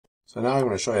So now I'm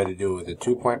going to show you how to do it with a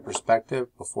 2-point perspective.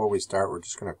 Before we start, we're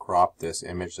just going to crop this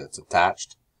image that's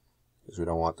attached because we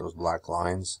don't want those black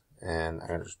lines. And I'm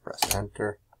going to just press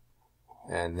enter.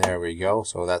 And there we go.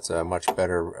 So that's a much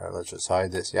better, let's just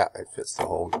hide this. Yeah, it fits the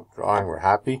whole drawing. We're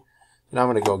happy. Now I'm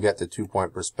going to go get the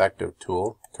 2-point perspective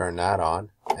tool, turn that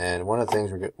on. And one of the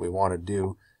things we want to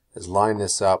do is line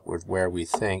this up with where we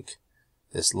think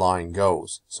this line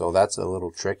goes. So that's a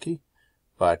little tricky,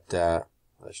 but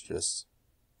let's just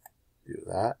do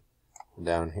that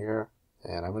down here.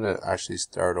 And I'm going to actually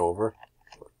start over.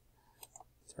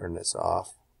 Turn this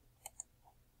off.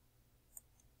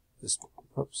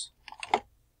 Oops.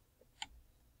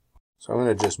 So I'm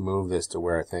going to just move this to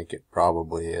where I think it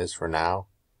probably is for now.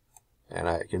 And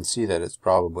I can see that it's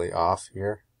probably off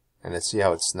here. And I see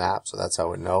how it snaps, so that's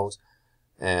how it knows.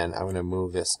 And I'm going to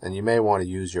move this. And you may want to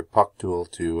use your puck tool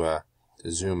to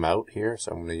zoom out here.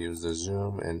 So I'm going to use the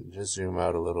zoom and just zoom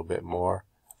out a little bit more.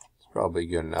 It's probably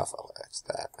good enough. I'll X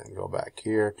that and go back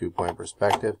here, 2-point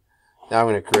perspective. Now I'm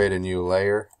going to create a new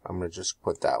layer. I'm going to just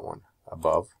put that one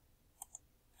above.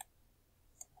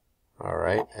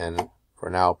 Alright, and for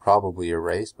now probably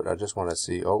erase, but I just want to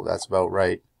see, oh, that's about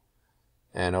right.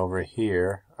 And over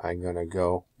here, I'm going to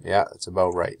go, yeah, it's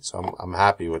about right. So I'm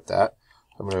happy with that.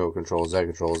 I'm going to go Control Z,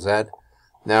 Control Z.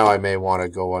 Now I may want to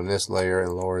go on this layer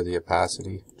and lower the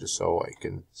opacity, just so I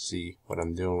can see what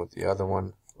I'm doing with the other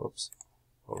one. Whoops.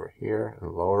 Over here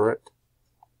and lower it.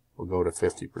 We'll go to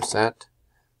 50%.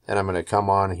 Then I'm going to come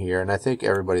on here, and I think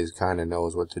everybody kind of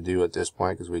knows what to do at this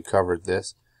point because we covered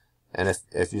this. And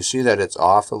if you see that it's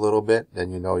off a little bit,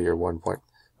 then you know you're 1 point.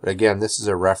 But again, this is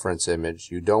a reference image.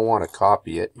 You don't want to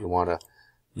copy it. You want to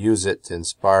use it to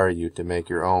inspire you to make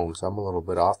your own. So I'm a little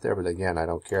bit off there, but again, I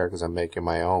don't care because I'm making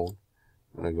my own.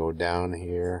 I'm going to go down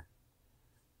here,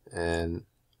 and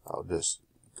I'll just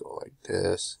go like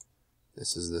this.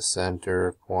 This is the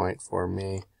center point for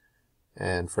me.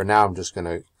 And for now, I'm just going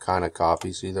to kind of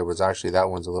copy. See, there was actually, that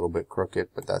one's a little bit crooked,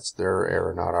 but that's their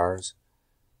error, not ours.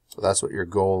 So that's what your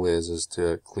goal is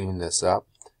to clean this up.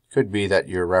 Could be that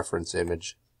your reference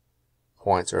image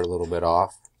points are a little bit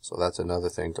off. So that's another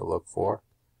thing to look for.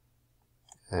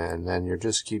 And then you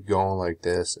just keep going like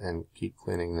this and keep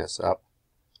cleaning this up.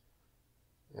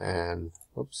 And,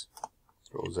 oops,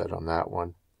 throw Z on that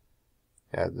one.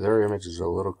 Yeah, their image is a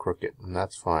little crooked, and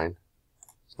that's fine.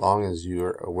 As long as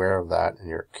you're aware of that and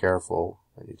you're careful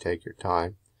and you take your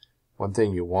time. One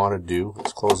thing you want to do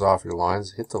is close off your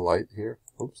lines. Hit the light here.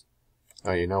 Oops.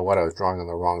 Oh, you know what? I was drawing on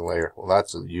the wrong layer. Well,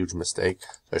 that's a huge mistake.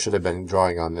 I should have been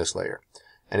drawing on this layer.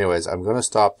 Anyways, I'm going to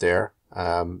stop there.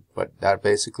 But that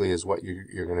basically is what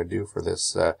you're going to do for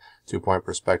this 2-point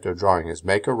perspective drawing, is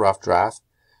make a rough draft.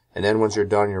 And then once you're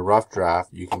done your rough draft,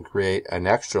 you can create an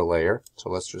extra layer. So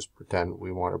let's just pretend we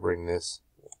want to bring this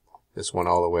one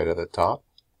all the way to the top.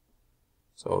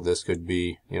 So this could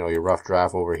be, you know, your rough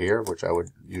draft over here, which I would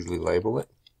usually label it.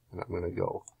 And I'm going to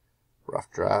go rough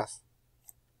draft,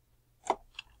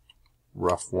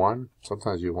 rough 1.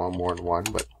 Sometimes you want more than one,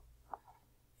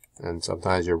 and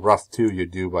sometimes your rough 2 you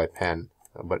do by pen.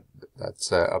 But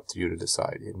that's up to you to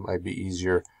decide. It might be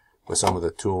easier with some of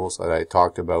the tools that I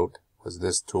talked about. Was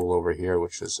this tool over here,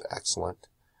 which is excellent.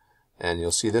 And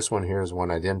you'll see this one here is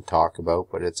one I didn't talk about,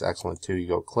 but it's excellent too. You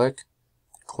go click,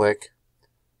 click,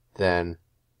 then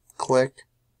click,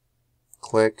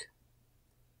 click,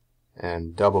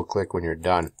 and double click when you're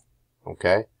done.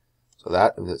 Okay? So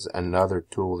that is another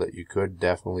tool that you could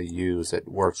definitely use that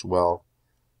works well.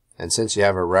 And since you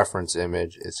have a reference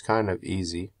image, it's kind of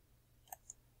easy.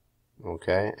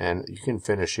 Okay? And you can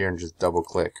finish here and just double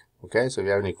click. Okay? So if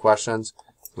you have any questions,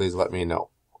 please let me know.